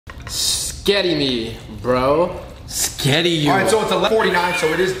Sketty me, bro. Sketty you. Alright, so it's 11:49, so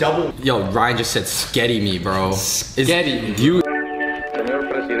it is double. Yo, Ryan just said sketty me, bro. Sketty me. You. Señor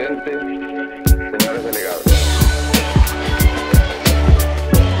presidente, señores delegados.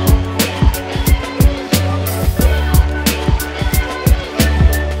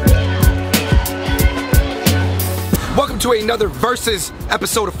 Welcome to another versus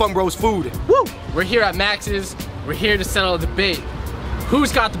episode of Fung Bros Food. Woo! We're here at Max's. We're here to settle a debate.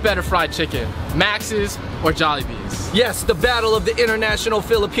 Who's got the better fried chicken? Max's or JOLLIBEE's? Yes, the battle of the international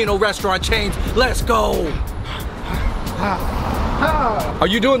Filipino restaurant chains. Let's go. Are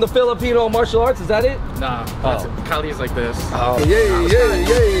you doing the Filipino martial arts? Is that it? Nah, Kali is like this. Oh, yeah.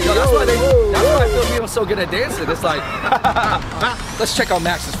 Yo, that's why Filipinos are so good at dancing. It's like, let's check out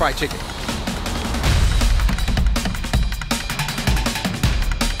Max's fried chicken.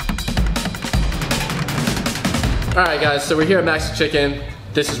 Alright guys, so we're here at Max's Chicken.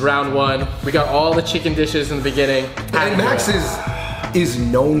 This is round one. We got all the chicken dishes in the beginning. And Max's is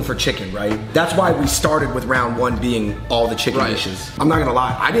known for chicken, right? That's why we started with round one being all the chicken dishes. I'm not gonna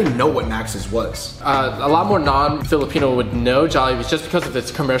lie, I didn't know what Max's was. A lot more non-Filipino would know JOLLIBEE's just because of its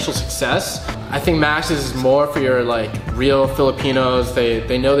commercial success. I think Max's is more for your like real Filipinos.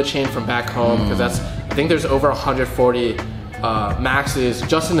 They know the chain from back home because I think there's over 140 Max's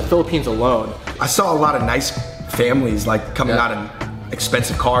just in the Philippines alone. I saw a lot of nice families like coming out in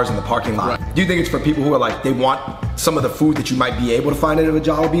expensive cars in the parking lot. Do you think it's for people who are like, they want some of the food that you might be able to find at a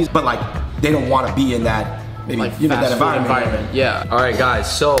JOLLIBEE's, but like they don't want to be in that, maybe Like you know, that fast food environment. Yeah. All right, guys.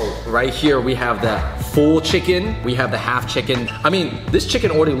 So right here we have the full chicken. We have the half chicken. I mean, this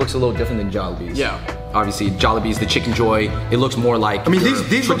chicken already looks a little different than JOLLIBEE's. Yeah. Obviously, JOLLIBEE's the Chicken Joy. It looks more like. I mean,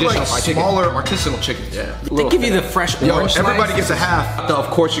 these look like fried chicken. smaller artisanal chickens. Yeah. They give you the fresh orange. Everybody slice. gets a half. Of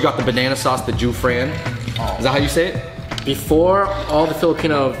course, you got the banana sauce, the Jew Fran. Is that how you say it? Before all the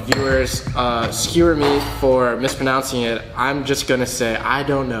Filipino viewers skewer me for mispronouncing it, I'm just gonna say I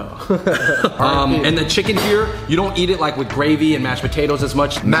don't know. And the chicken here, you don't eat it like with gravy and mashed potatoes as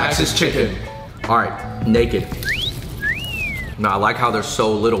much. Max's chicken. All right, naked. Now I like how there's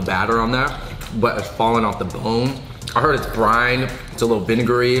so little batter on that, but it's falling off the bone. I heard it's brine, it's a little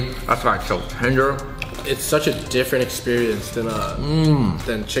vinegary. That's why it's so tender. It's such a different experience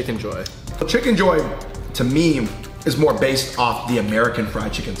than Chicken Joy. Chicken Joy, to me, is more based off the American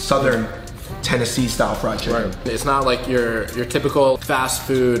fried chicken, Southern Tennessee style fried chicken. It's not like your typical fast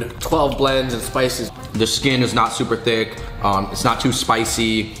food, 12 blends and spices. The skin is not super thick. It's not too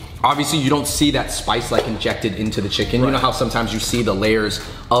spicy. Obviously, you don't see that spice like injected into the chicken. You know how sometimes you see the layers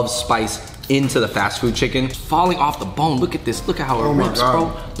of spice into the fast food chicken? Falling off the bone. Look at this. Look at how it rips,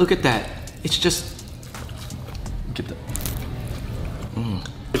 bro. Look at that. It's just, look at that.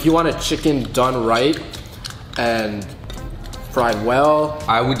 If you want a chicken done right and fried well,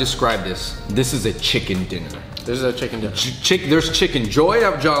 I would describe this. This is a chicken dinner. this is a chicken dinner. There's Chicken Joy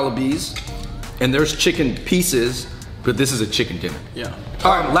at JOLLIBEE's, and there's chicken pieces, but this is a chicken dinner. Yeah.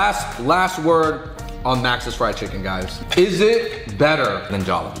 All right, last word on Max's fried chicken, guys. Is it better than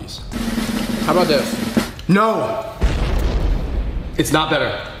JOLLIBEE's? How about this? No, It's not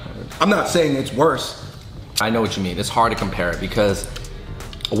better. I'm not saying it's worse. I know what you mean. It's hard to compare it because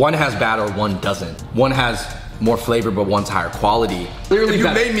one has batter, one doesn't. One has more flavor, but one's higher quality. Clearly If you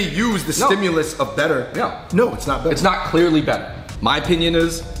better. made me use the stimulus of better, no, it's not better. It's not clearly better. My opinion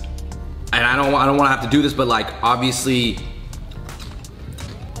is, and I don't want to have to do this, but like obviously,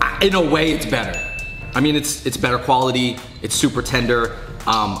 in a way, it's better. I mean, it's better quality. It's super tender.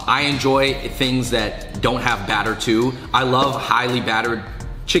 I enjoy things that don't have batter too. I love highly battered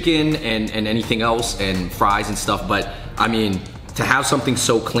chicken and anything else and fries and stuff. But I mean, to have something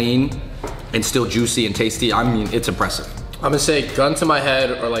so clean and still juicy and tasty, I mean, it's impressive. I'm gonna say gun to my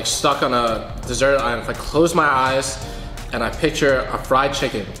head or like stuck on a dessert island. If I close my eyes and I picture a fried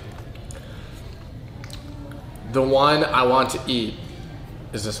chicken, the one I want to eat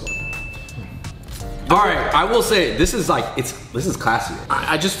is this one. All right, I will say this is like this is classy.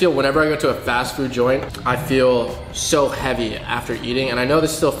 I just feel whenever I go to a fast food joint, I feel so heavy after eating. And I know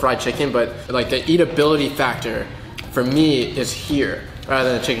this is still fried chicken, but like the eatability factor for me is here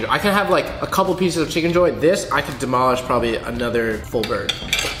rather than a chicken joy. I can have like a couple pieces of chicken joy. This, I could demolish probably another full bird,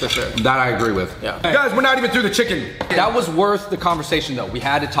 for sure. That I agree with. Yeah. Guys, we're not even through the chicken. That was worth the conversation though. We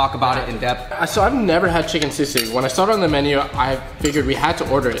had to talk about it in depth. So I've never had chicken sisig. When I saw it on the menu, I figured we had to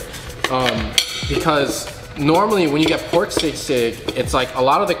order it. Because normally when you get pork sisig, it's like a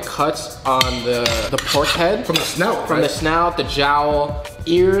lot of the cuts on the pork head. From the snout, From the snout, the jowl,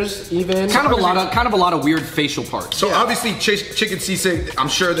 ears even. Kind of a lot of weird facial parts. So obviously chicken sisig, I'm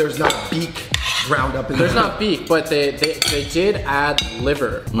sure there's not beak ground up in There's there. not beef, but they did add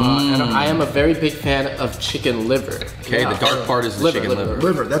liver. And I am a very big fan of chicken liver. Okay, the dark part is the chicken liver.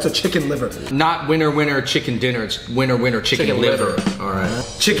 Liver, that's a chicken liver. Not winner chicken dinner, it's winner chicken liver. All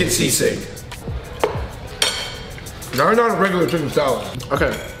right. Chicken sisig. Not a regular chicken salad.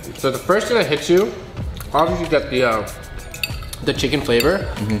 Okay, so the first thing that hits you, obviously you get the chicken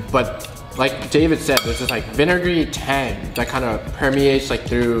flavor, but like David said, there's this like vinegary tang that kind of permeates like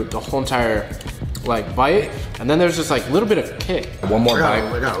through the whole entire like bite, and then there's this like little bit of kick. One more I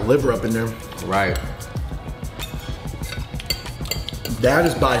bite. got a liver up in there. Right. That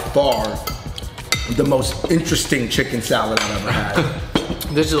is by far the most interesting chicken salad I've ever had.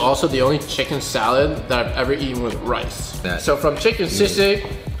 This is also the only chicken salad that I've ever eaten with rice. So from chicken sisig,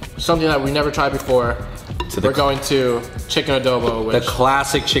 something that we never tried before, we're going to chicken adobo, which The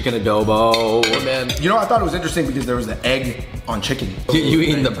classic chicken adobo. man, You know, I thought it was interesting because there was the egg on chicken. You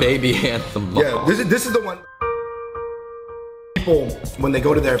eating the baby anthem. Yeah, this is the one. People, when they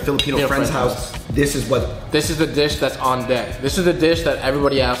go to their Filipino friend's house, this is the dish that's on deck. This is the dish that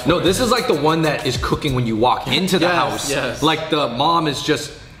everybody asks for. No, this is like the one that is cooking when you walk into the Yes, house. yes. Like the mom is she's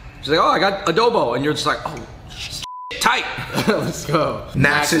like, oh, I got adobo. And you're just like, oh, tight. Let's go.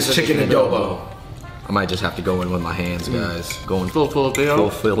 Max's chicken adobo. I might just have to go in with my hands, guys. Going Full Filipino. full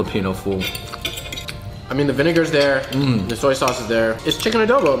Filipino, full. I mean, the vinegar's there, the soy sauce is there. It's chicken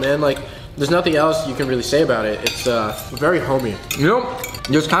adobo, man. Like, there's nothing else you can really say about it. It's very homey. You know,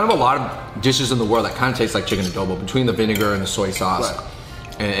 there's kind of a lot of dishes in the world that kind of taste like chicken adobo between the vinegar and the soy sauce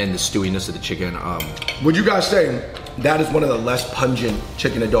and the stewiness of the chicken. Would you guys say that is one of the less pungent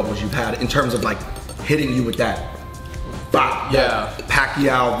chicken adobos you've had in terms of like hitting you with that? Yeah.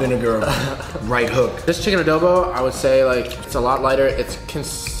 Pacquiao vinegar right hook. This chicken adobo, I would say, like, it's a lot lighter. It's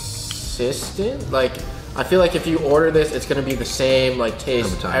consistent. Like, I feel like if you order this, it's gonna be the same like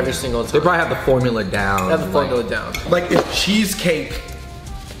taste every single time. They probably have the formula down. They have the formula down. Like if cheesecake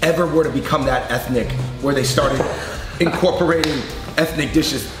ever were to become that ethnic, where they started incorporating ethnic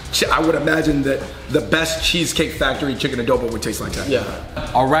dishes, I would imagine that the best Cheesecake Factory chicken adobo would taste like that.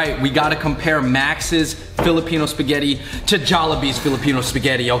 Yeah. All right, we gotta compare Max's Filipino spaghetti to JOLLIBEE's Filipino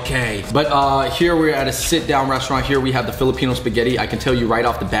spaghetti, okay. But here we're at a sit-down restaurant. Here we have the Filipino spaghetti. I can tell you right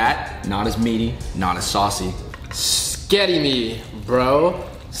off the bat, not as meaty, not as saucy. Sketty me, bro.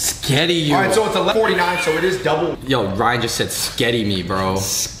 Sketty you. All right, so it's 11:49, so it is double. Yo, Ryan just said sketty me, bro.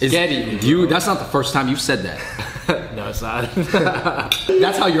 Sketty me, You, that's not the first time you've said that. No, it's not.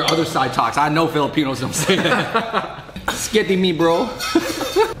 That's how your other side talks. I know Filipinos don't say that. Sketty me, bro.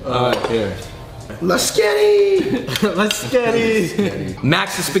 Here. Let's get it. Let's get it.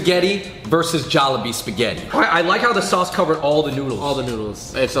 Max's spaghetti versus Jollibee spaghetti. I like how the sauce covered all the noodles. All the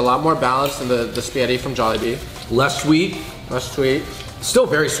noodles. It's a lot more balanced than the spaghetti from Jollibee. Less sweet. Less sweet. Still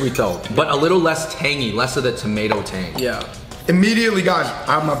very sweet though, but a little less tangy, less of the tomato tang. Yeah. Immediately, guys,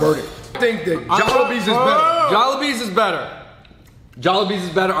 I have my verdict. I think that Jollibee's is better. Jollibee's is better. Jollibee's is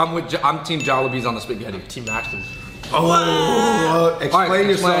better. I'm team Jollibee's on the spaghetti. Team Max's. Explain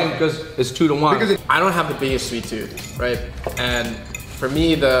yourself. Because it's 2-1. Because I don't have the biggest sweet tooth, right? And for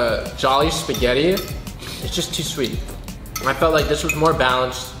me, the Jolly spaghetti, it's just too sweet. I felt like this was more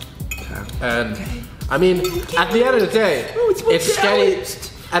balanced. And I mean, at the end of the day, it's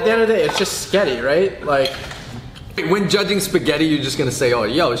sketty. At the end of the day, it's just sketty, right? Like, when judging spaghetti, you're just gonna say, oh,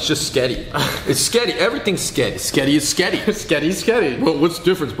 yo, it's just sketty. It's sketty. Everything's sketty. Sketty is sketty. sketty. Well, what's the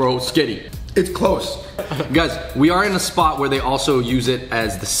difference, bro? Sketty. it's close. Guys, we are in a spot where they also use it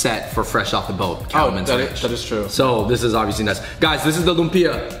as the set for Fresh Off the Boat. Cattleman's Ranch. that is true. So this is obviously nice. Guys, this is the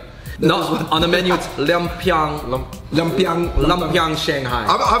lumpia. No, on the menu it's Lumpiang Shanghai.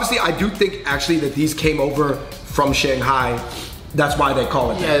 Obviously, I do think actually that these came over from Shanghai. That's why they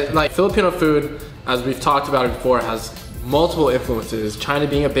call it that. Yeah, like Filipino food, as we've talked about it before, has multiple influences. China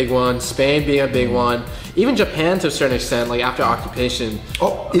being a big one, Spain being a big one, even Japan to a certain extent, like after occupation.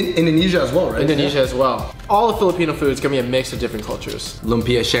 Oh, Indonesia as well, right? Indonesia as well. All the Filipino food is gonna be a mix of different cultures.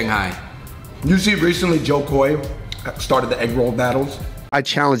 Lumpia Shanghai. You see, recently Joe Coy started the egg roll battles. I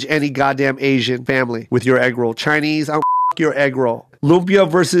challenge any goddamn Asian family with your egg roll. Chinese, I'll your egg roll. Lumpia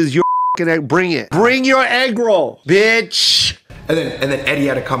versus your egg. Bring it. Bring your egg roll, bitch. And then Eddie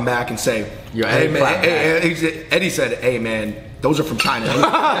had to come back and say, Eddie man, Eddie said, hey man, those are from China.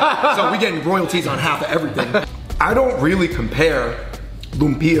 So we getting royalties on half of everything. I don't really compare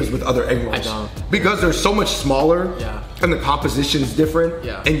lumpias with other egg rolls. I don't. Because they're so much smaller, Yeah. and the composition's different,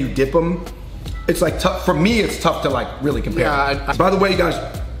 Yeah. and you dip them. It's like tough, for me it's tough to like really compare. Yeah, By the way, guys,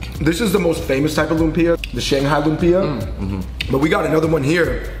 this is the most famous type of lumpia, the Shanghai lumpia. But we got another one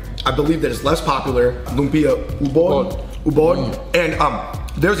here, I believe that is less popular, lumpia ubon. And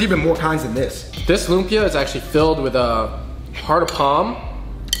There's even more kinds than this. This lumpia is actually filled with heart of palm,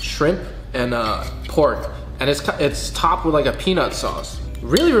 shrimp, and pork, and it's topped with like a peanut sauce.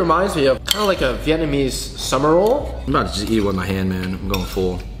 Really reminds me of kind of like a Vietnamese summer roll. I'm about to just eat it with my hand, man. I'm going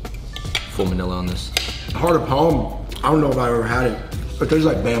full manila on this. Heart of palm, I don't know if I've ever had it, but there's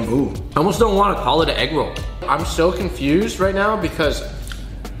like bamboo. I almost don't want to call it an egg roll. I'm so confused right now because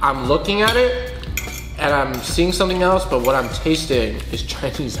I'm looking at it and I'm seeing something else, but what I'm tasting is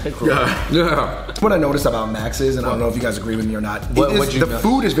Chinese egg roll. Yeah. What I noticed about Max's, and I don't know if you guys agree with me or not, the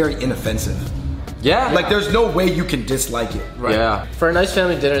food is very inoffensive. Yeah. Like there's no way you can dislike it. Right. Yeah. For a nice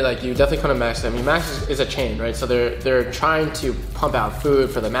family dinner, like you definitely come to Max. I mean, Max is a chain, right? So they're trying to pump out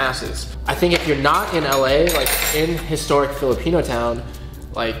food for the masses. I think if you're not in LA, like in historic Filipino town,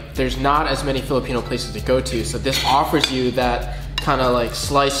 like there's not as many Filipino places to go to. So this offers you that kind of like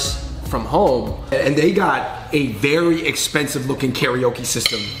slice from home. And they got a very expensive looking karaoke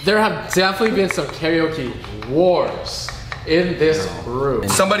system. There have definitely been some karaoke wars in this room.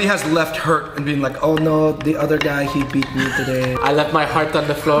 Somebody has left hurt and been like, oh no, the other guy, he beat me today. I left my heart on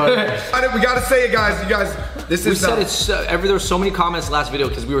the floor. We gotta say it, guys. You guys, this We is said it's, there were so many comments last video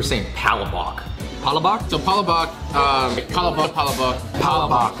because we were saying palabok. Palabok? So palabok,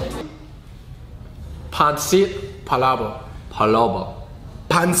 palabok. Pancit, palabo. Palabo.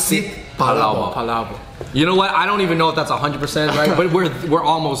 pancit Palabo. Palabo. You know what? I don't even know if that's 100% right, but we're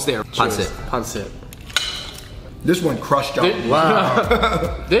almost there. Pancit. Pancit. This one crushed y'all.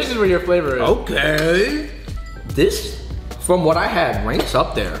 Wow. This is where your flavor is. Okay. This, from what I had, ranks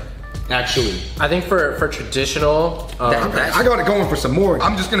up there. Actually, I think for traditional, I got it going for some more.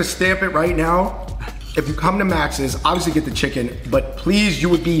 I'm just gonna stamp it right now. If you come to Max's, obviously get the chicken, but please, you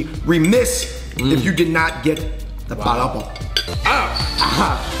would be remiss if you did not get the palabo.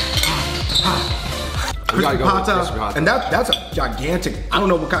 Crispy pata, and that's a gigantic. I don't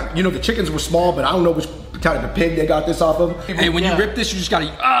know what kind. You know, the chickens were small, but I don't know which kind of the pig they got this off of. hey, when you rip this, you just gotta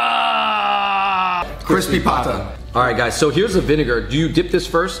crispy pata. All right, guys. So here's the vinegar. Do you dip this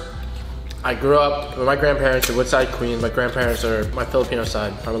first? I grew up with my grandparents in Woodside, Queens. My grandparents are my Filipino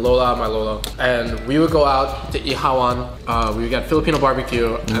side, from Lola, my Lolo. And we would go out to Ihawan. We would get Filipino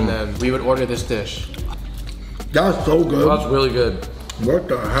barbecue, and then we would order this dish. That's so good. That's really good. What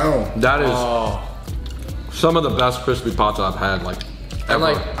the hell? That is some of the best crispy pata I've had, like, ever. And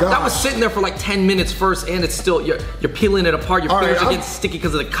like, that was sitting there for like 10 minutes first, and it's still, you're peeling it apart. Your fingers are getting sticky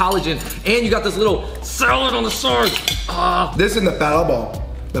because of the collagen, and you got this little salad on the side. This and the palabo.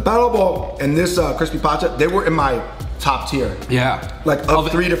 The palabo and this crispy pata, they were in my top tier. Yeah. Like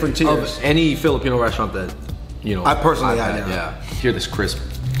of 3 different tiers. Of any Filipino restaurant that, you know, I personally I've had, yeah. Hear this crisp.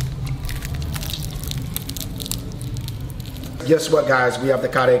 Guess what, guys? We have the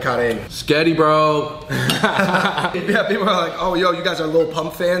kare kare. Sketty, bro. Yeah, people are like, oh, yo, you guys are Lil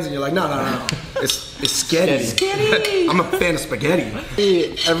Pump fans? And you're like, no. It's sketty. Sketty. I'm a fan of spaghetti.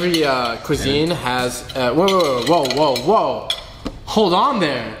 Every cuisine has, whoa. Hold on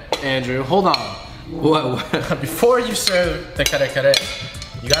there, Andrew, hold on. What? Before you serve the kare kare,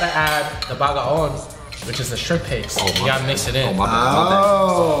 you gotta add the bagaon, which is the shrimp paste. You gotta mix it in.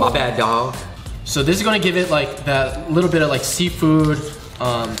 My bad, dog. So this is gonna give it like that little bit of like seafood,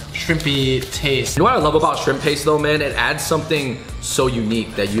 shrimpy taste. You know what I love about shrimp paste though, man? It adds something so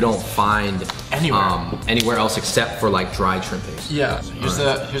unique that you don't find anywhere else except for like dried shrimp paste. Yeah, so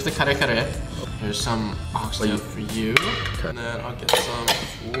here's the kare kare. Here's some oxtail for you, and then I'll get some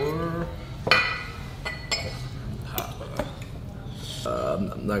for...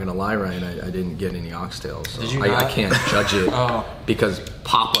 I'm not gonna lie, Ryan, I didn't get any oxtails, so Did you I not? can't judge it because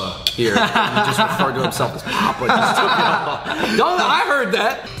Papa here, he just referred to himself as Papa. Just took it off. No, I heard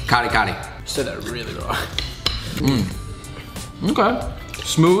that. Kari. You said that really wrong. Okay.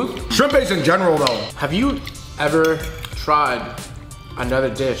 Smooth. Shrimp paste in general, though. Have you ever tried another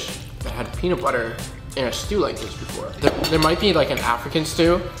dish that had peanut butter in a stew like this before? There might be like an African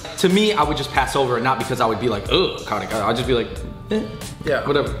stew. To me, I would just pass over it, not because I would be like, ugh, kari. I'd just be like, Yeah.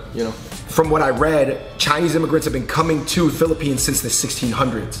 whatever, you know. From what I read, Chinese immigrants have been coming to Philippines since the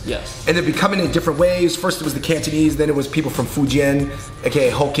 1600s. Yes. And they've been coming in different ways. First it was the Cantonese, then it was people from Fujian, aka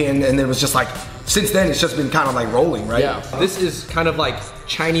Hokkien, and then it was just like, since then it's just been kind of like rolling, right? Yeah. This is kind of like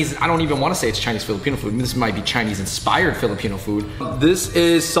Chinese, I don't even want to say it's Chinese Filipino food. This might be Chinese inspired Filipino food. This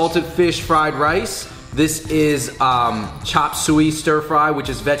is salted fish fried rice. This is chop suey stir fry, which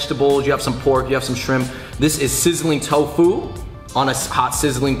is vegetables. You have some pork, you have some shrimp. This is sizzling tofu on a hot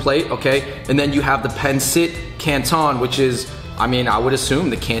sizzling plate, okay? And then you have the pancit canton, which is, I mean, I would assume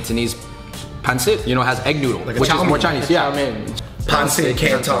the Cantonese pancit, you know, has egg noodle, Like a which chow is more mein. Chinese. Yeah, Pancit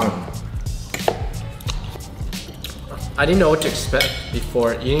canton. I didn't know what to expect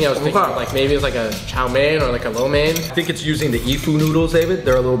before eating. I was thinking like maybe it's like a chow mein or like a lo mein. I think it's using the ifu noodles, David.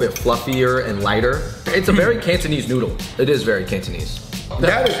 They're a little bit fluffier and lighter. It's a very Cantonese noodle. It is very Cantonese.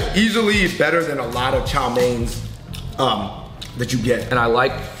 That is easily better than a lot of chow meins that you get. And I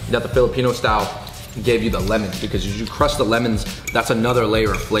like that the Filipino style gave you the lemons, because as you crush the lemons, that's another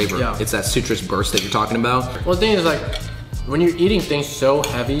layer of flavor. Yeah. It's that citrus burst that you're talking about. Well, the thing is like, when you're eating things so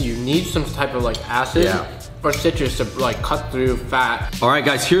heavy, you need some type of like acid or citrus to like cut through fat. All right,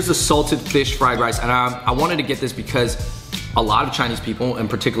 guys, here's the salted fish fried rice. And I wanted to get this because a lot of Chinese people, and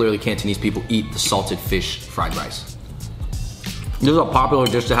particularly Cantonese people, eat the salted fish fried rice. This is a popular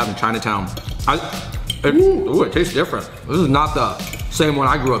dish to have in Chinatown. It tastes different. This is not the same one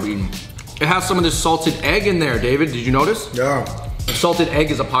I grew up eating. It has some of this salted egg in there, David. Did you notice? Yeah. Salted egg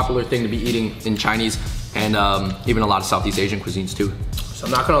is a popular thing to be eating in Chinese and even a lot of Southeast Asian cuisines too. So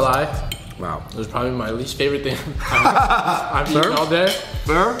I'm not gonna lie. Wow. It was probably my least favorite thing I've eaten all day.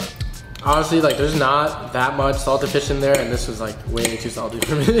 Fair? Honestly, like there's not that much salted fish in there, and this was like way too salty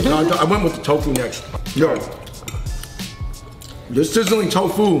for me. No, I went with the tofu next. Yo, this sizzling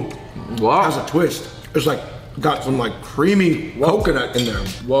tofu has a twist. It's like got some like creamy coconut in there.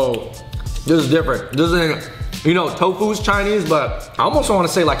 Whoa. This is different. This isn't, you know, tofu's Chinese, but I almost want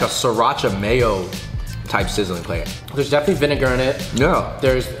to say like a sriracha mayo type sizzling plate. There's definitely vinegar in it. Yeah.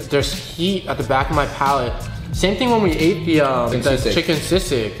 There's heat at the back of my palate. Same thing when we ate the chicken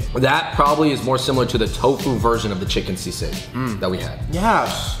sisig. That probably is more similar to the tofu version of the chicken sisig that we had.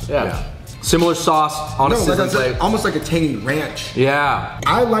 Yes. Yeah. Similar sauce on a sizzling plate. Almost like a tangy ranch. Yeah.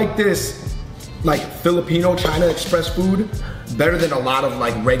 I like this like Filipino China Express food better than a lot of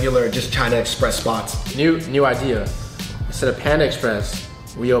like regular just China Express spots. New idea. Instead of Panda Express,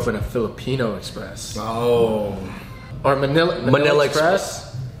 we open a Filipino Express. Oh. Or Manila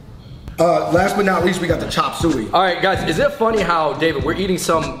Express. Last but not least, we got the chop suey. All right, guys, is it funny how, David, we're eating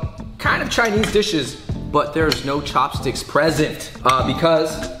some kind of Chinese dishes, but there's no chopsticks present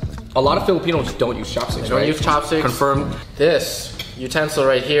because a lot of Filipinos don't use chopsticks, Don't right? use chopsticks. Confirmed. This utensil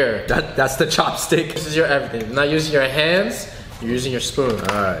right here. That's the chopstick. This is your everything. You're not using your hands, you're using your spoon.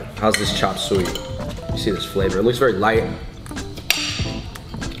 All right, how's this chop suey? You see this flavor? It looks very light.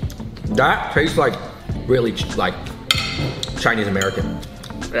 That tastes like really like Chinese American.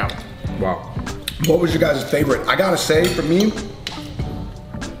 Yeah. Wow. What was your guys' favorite? I gotta say, for me,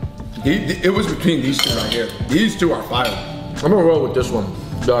 it was between these two right here. These two are fire. I'm gonna roll with this one,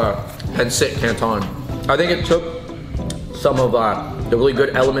 the pancit canton. I think it took some of the really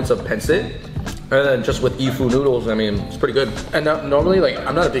good elements of pancit, and then just with ifu noodles, I mean, it's pretty good. And normally, like,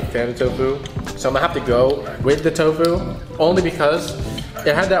 I'm not a big fan of tofu, so I'm gonna have to go with the tofu, only because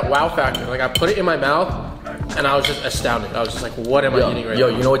it had that wow factor. Like, I put it in my mouth, and I was just astounded. I was just like, what am I eating right now?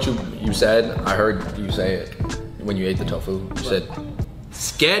 You know what you said? I heard you say it when you ate the tofu. You said,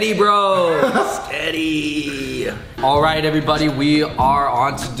 "Sketty, bro, sketty." All right, everybody, we are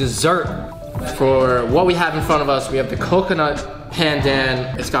on to dessert. For what we have in front of us, we have the coconut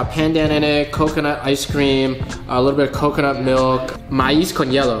pandan. It's got pandan in it, coconut ice cream, a little bit of coconut milk, maíz con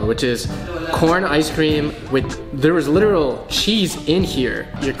hielo, which is corn ice cream there was literal cheese in here.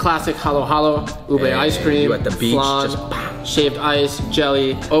 Your classic halo halo, ube ice cream, you at the beach, flan, just shaved ice,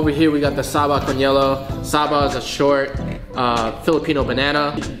 jelly. Over here we got the saba con hielo. Saba is a short Filipino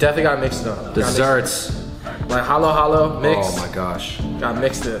banana. You definitely gotta mix it up. Desserts. My halo halo mix. Oh my gosh. Gotta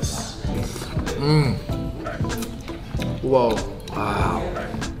mix this. Whoa. Wow.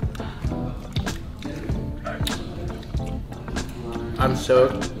 I'm so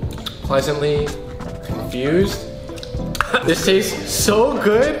pleasantly confused. This tastes so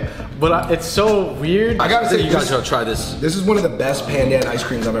good, but it's so weird. I gotta say, You guys gotta try this. this is one of the best pandan ice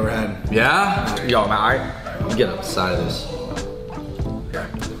creams I've ever had. Yeah? Yo, man, I get a side of this.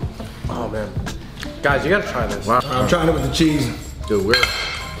 Oh man. Guys, you gotta try this. Wow. I'm trying it with the cheese. Dude,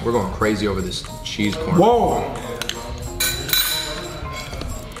 we're going crazy over this cheese corn. Whoa!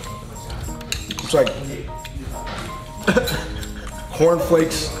 It's like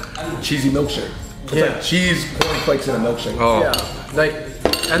cornflakes, cheesy milkshake. It's like cheese, cornflakes, and a milkshake. Oh. Yeah. Like,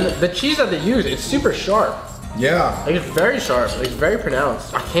 and the cheese that they use, it's super sharp. Yeah. Like, it's very sharp. Like, it's very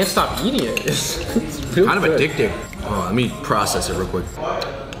pronounced. I can't stop eating it. It's really Kind of good. addicting. Oh, let me process it real quick.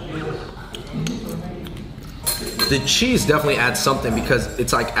 The cheese definitely adds something because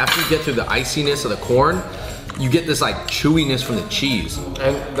it's like after you get through the iciness of the corn, you get this like chewiness from the cheese.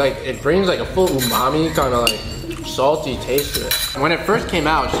 And like it brings like a full umami kind of like salty taste to it. When it first came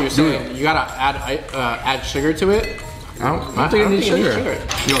out, she was saying you gotta add sugar to it. I don't think it needs sugar.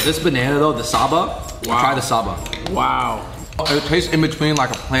 You know, this banana though, the saba, try the saba. Wow. It tastes in between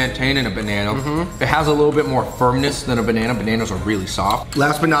like a plantain and a banana. It has a little bit more firmness than a banana. Bananas are really soft.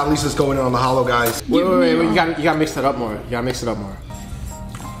 Last but not least, let's go in on the hollow, guys. Wait, you gotta mix that up more. You gotta mix it up more.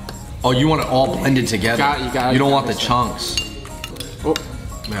 Oh, you want it all blended together. You don't want the mix it. chunks. Oh.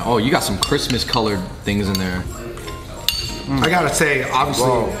 Man, oh, you got some Christmas colored things in there. I gotta say,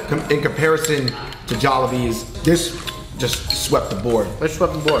 obviously, in comparison to Jollibee's, this just swept the board. Let's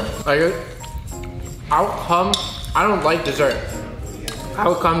flip the board. I don't like dessert. I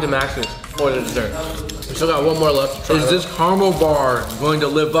would come to Max's for the dessert. We still got one more left to try. Is this caramel bar going to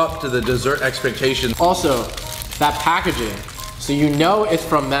live up to the dessert expectations? Also, that packaging. So you know it's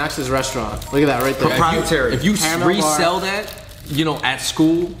from Max's restaurant. Look at that right there. Proprietary. If you Caramel resell bar. that, you know, at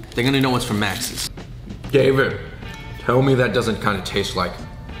school, they're gonna know it's from Max's. David, tell me that doesn't kind of taste like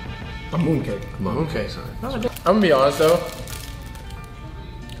A mooncake. Okay, I'm gonna be honest though.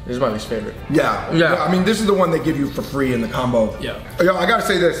 This is my least favorite. Yeah. I mean, this is the one they give you for free in the combo. Yeah. Yo, I gotta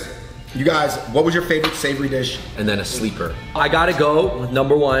say this. You guys, what was your favorite savory dish? and then a sleeper. I gotta go with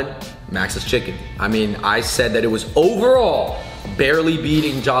number one, Max's chicken. I mean, I said that it was overall barely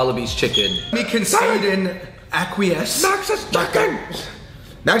beating Jollibee's chicken. Me concede and acquiesce. Max's chicken!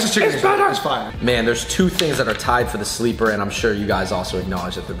 Max's chicken is fire. Man, there's two things that are tied for the sleeper, and I'm sure you guys also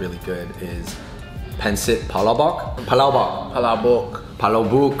acknowledge that they're really good, is Pensit Palabok? Palabok. Palabok.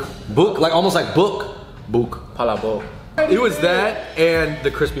 Palabok. Book, like almost like book. Book. Palabok. It was that and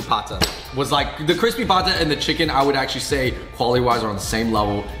the crispy pata. Was like, the crispy pata and the chicken, I would actually say, quality-wise, are on the same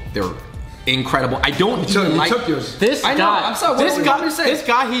level. They're incredible. I don't even like... took yours. This I know, guy, I'm sorry, what are you saying? This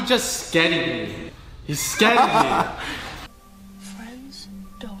guy, he just skedded me. He skedded me. Friends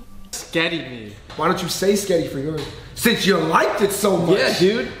don't. Skedded me. Why don't you say sketty for yours? Since you liked it so much. Yeah,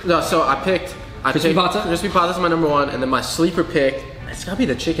 dude. No, so I picked Crispy pata? Crispy pata's my number one, and then my sleeper pick, it's gotta be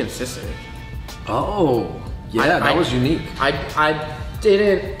the chicken sister. Oh. Yeah, that was unique. I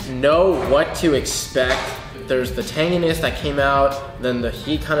didn't know what to expect. There's the tanginess that came out, then the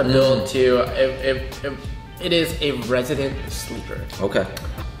heat kind of built too. It is a resident sleeper. Okay.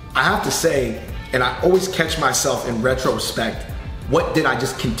 I have to say, and I always catch myself in retrospect, what did I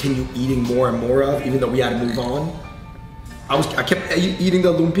just continue eating more and more of, even though we had to move on? I kept eating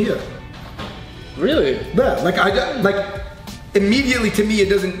the lumpia. Really? Yeah, like immediately to me, it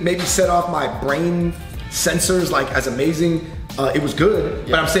doesn't maybe set off my brain sensors like as amazing. It was good,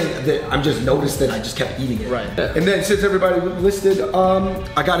 but I'm saying that I'm just noticed that I just kept eating it. Right. And then since everybody listed,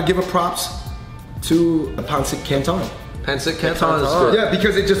 I gotta give a props to the pancit canton. Pancit canton is good. Yeah,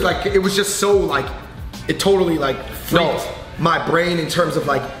 because it just like, it was just so like, it totally like freaked my brain in terms of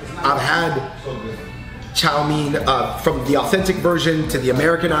like, I've had chow mein from the authentic version to the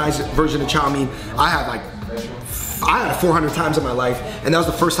Americanized version of chow mein. I had it 400 times in my life, and that was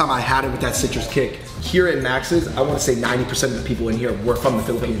the first time I had it with that citrus kick. Here at Max's, I want to say 90% of the people in here were from the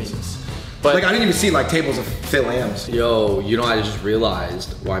Philippines. But like, I didn't even see like tables of Phil Ams. Yo, you know, I just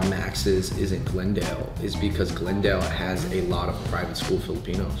realized why Max's isn't Glendale is because Glendale has a lot of private school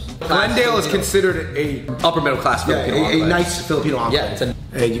Filipinos. Glendale is considered a upper middle class Filipino. a nice Filipino enclave. Yeah, it's a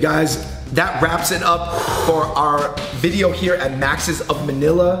Hey, you guys, that wraps it up for our video here at Max's of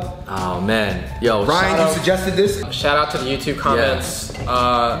Manila. Oh man, yo, Ryan, you suggested this? Shout out to the YouTube comments.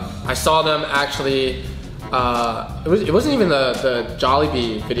 I saw them actually. It wasn't even the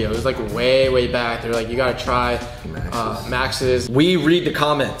JOLLIBEE video. It was like way back. They're like, you gotta try Max's. We read the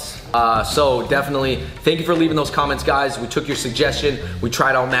comments. So definitely, thank you for leaving those comments, guys. We took your suggestion. We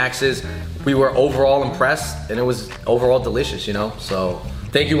tried out Max's. We were overall impressed, and it was overall delicious, you know? So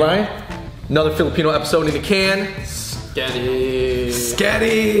thank you, Ryan. Another Filipino episode in the can. Sketty.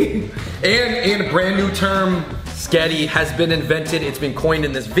 And a brand new term. Sketty has been invented. It's been coined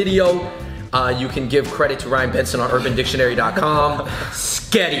in this video. You can give credit to Ryan Benson on urbandictionary.com.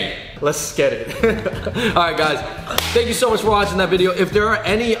 Sketty. Let's get it. All right, guys. Thank you so much for watching that video. If there are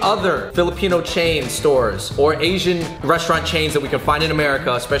any other Filipino chain stores or Asian restaurant chains that we can find in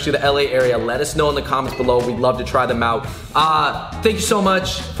America, especially the LA area, let us know in the comments below. We'd love to try them out. Thank you so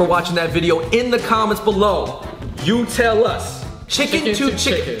much for watching that video. In the comments below, you tell us, chicken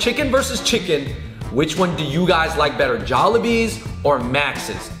versus chicken, which one do you guys like better, Jollibee's or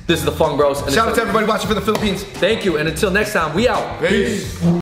Max's? This is the Fung Bros. Shout out to everybody watching for the Philippines. Thank you, and until next time, we out. Peace.